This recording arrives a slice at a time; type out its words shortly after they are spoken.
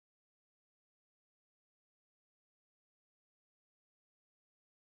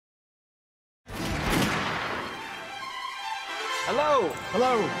Hello.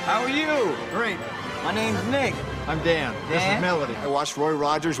 Hello. How are you? Great. My name's Nick. I'm Dan. This is Melody. I watched Roy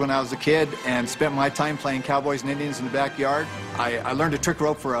Rogers when I was a kid and spent my time playing cowboys and Indians in the backyard. I learned a trick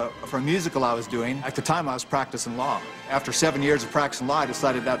rope for a musical I was doing. At the time, I was practicing law. After 7 years of practicing law, I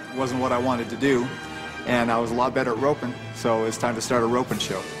decided that wasn't what I wanted to do, and I was a lot better at roping, so it's time to start a roping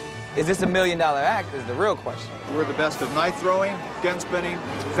show. Is this $1 million act is the real question. We're the best of knife throwing, gun spinning,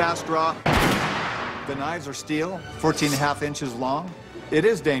 fast draw. The knives are steel, 14.5 inches long. It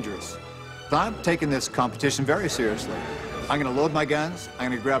is dangerous. But I'm taking this competition very seriously. I'm going to load my guns, I'm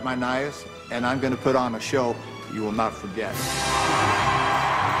going to grab my knives, and I'm going to put on a show you will not forget.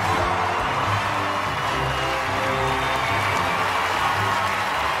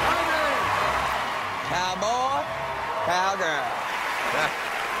 Cowboy, cowgirl.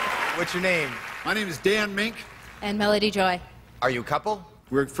 What's your name? My name is Dan Mink. And Melody Joy. Are you a couple?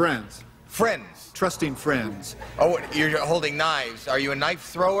 We're friends. Friends. Trusting friends. Oh, you're holding knives. Are you a knife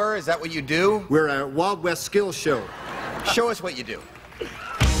thrower? Is that what you do? We're a Wild West skills show. Show us what you do.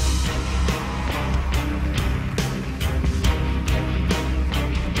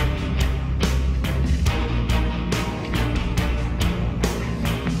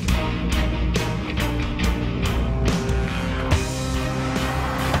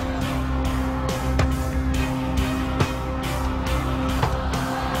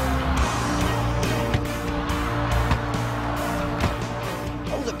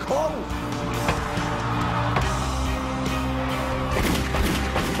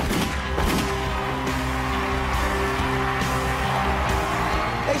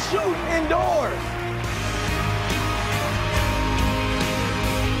 They shoot indoors.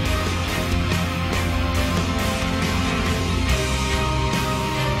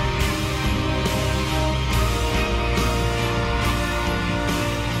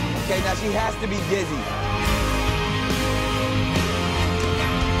 Okay, now she has to be dizzy.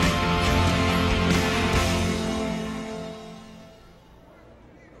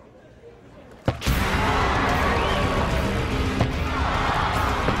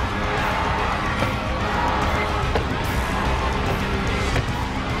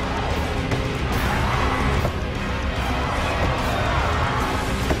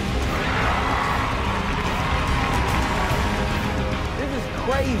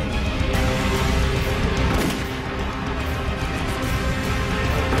 Crazy.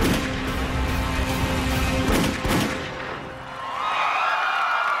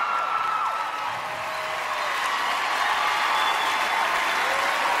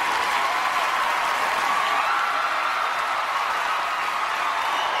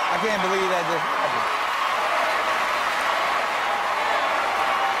 I can't believe that just happened.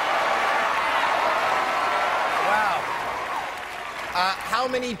 How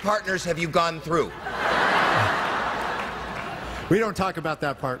many partners have you gone through? We don't talk about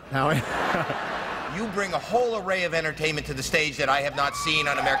that part, Howie. You bring a whole array of entertainment to the stage that I have not seen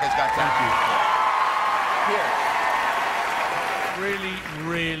on America's Got Talent. Really,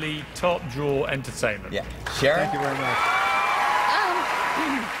 really top draw entertainment. Yeah. Sharon? Thank you very much.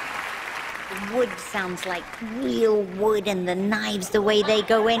 Wood sounds like real wood, and the knives, the way they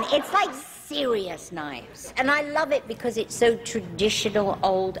go in, it's like serious knives. And I love it because it's so traditional,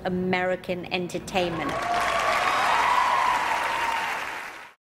 old American entertainment.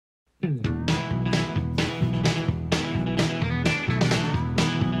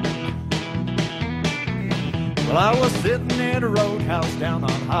 Well, I was sitting in a roadhouse down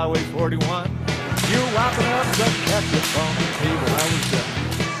on Highway 41. You were wiping up the ketchup on the table. I was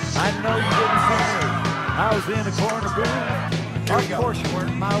I know you didn't see me. I was in a corner booth. Of course you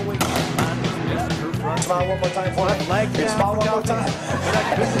weren't my way. Smile one more time for me. Smile one more time.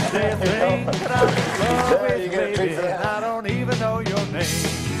 There you go. Baby, I don't even know your name.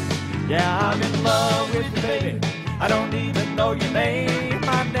 Yeah, I'm in love with you, baby. I don't even know your name.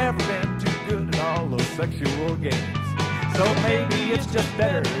 I've never been too good at all those sexual games. So maybe it's just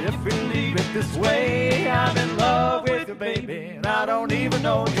better if we leave it this way. I'm in love with you, baby, and I don't even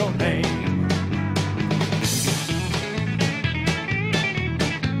know your name.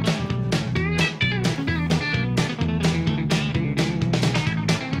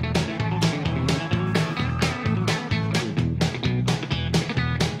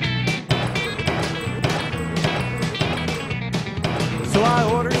 So I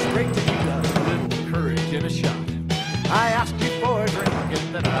ordered straight tequila, a little courage and a shot. I asked you for a drink,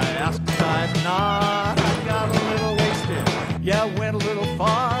 and then I asked if I'd not. I got a little wasted, yeah, went a little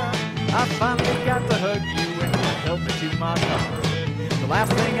far. I finally got to hug you, and you helped me to my car. The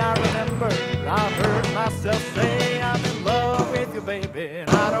last thing I remember, I heard myself say, I'm in love with you, baby, and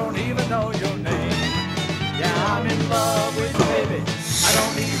I don't even know your name. Yeah, I'm in love with you, baby. I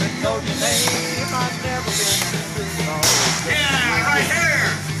don't even know your name. I've never been interested in all this. Yeah, right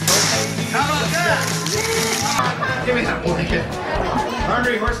here. How about that? Give me that blanket.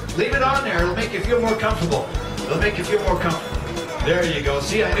 Hungry horse, leave it on there. It'll make you feel more comfortable. It'll make you feel more comfortable. There you go.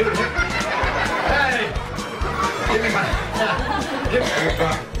 See, I knew it. Hey! Give me my... Give me...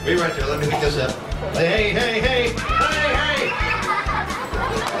 Be right there. Let me pick this up. Hey, hey, hey! Hey, hey!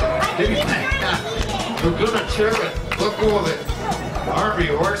 Give me my... We're gonna tear it. Let go of it. Hungry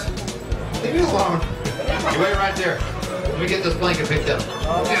horse. Leave me alone. You wait right there. Let me get this blanket picked up.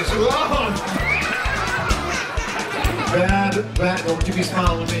 Yes, alone! Bad, don't you be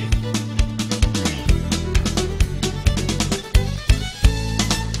smiling at me.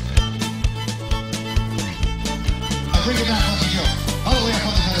 Bring it back, Monkey Joe. All the way up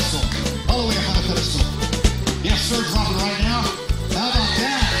on the pedestal. All the way up on the pedestal. Yes, sir, drop it right now. How about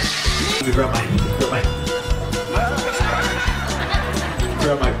that? Let me grab my...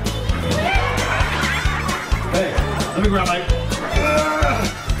 Hey, let me grab my...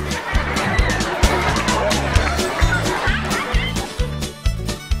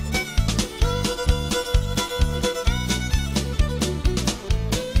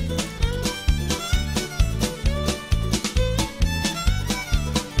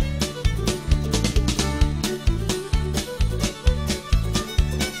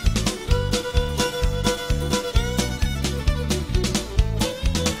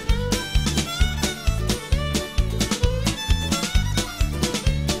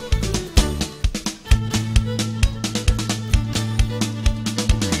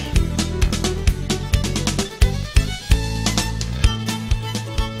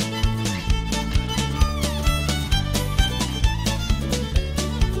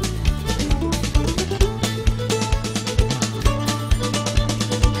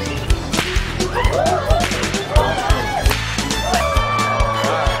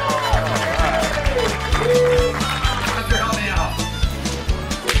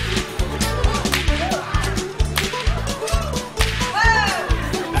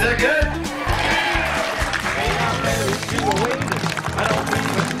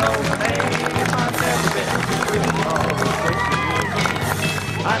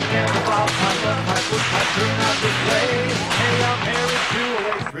 I never thought my love life would turn out this way. Hey, I'm married to a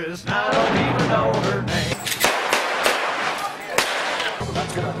waitress, and I don't even know her name.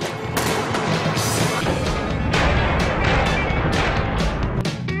 That's good.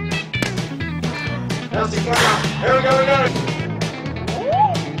 That's the camera. Here we go, we got it.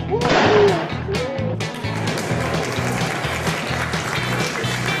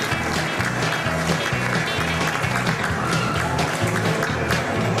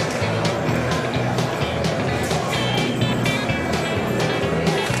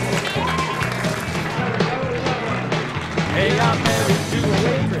 Hey, I'm married to a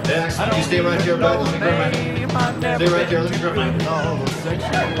waitress. Next, you stay right here, bud. Let me grab my... Stay right there, let me grab my...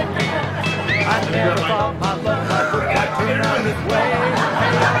 I never thought my love life would turn out this way.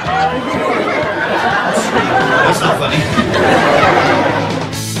 Hey, I'm married to a waitress. That's not funny.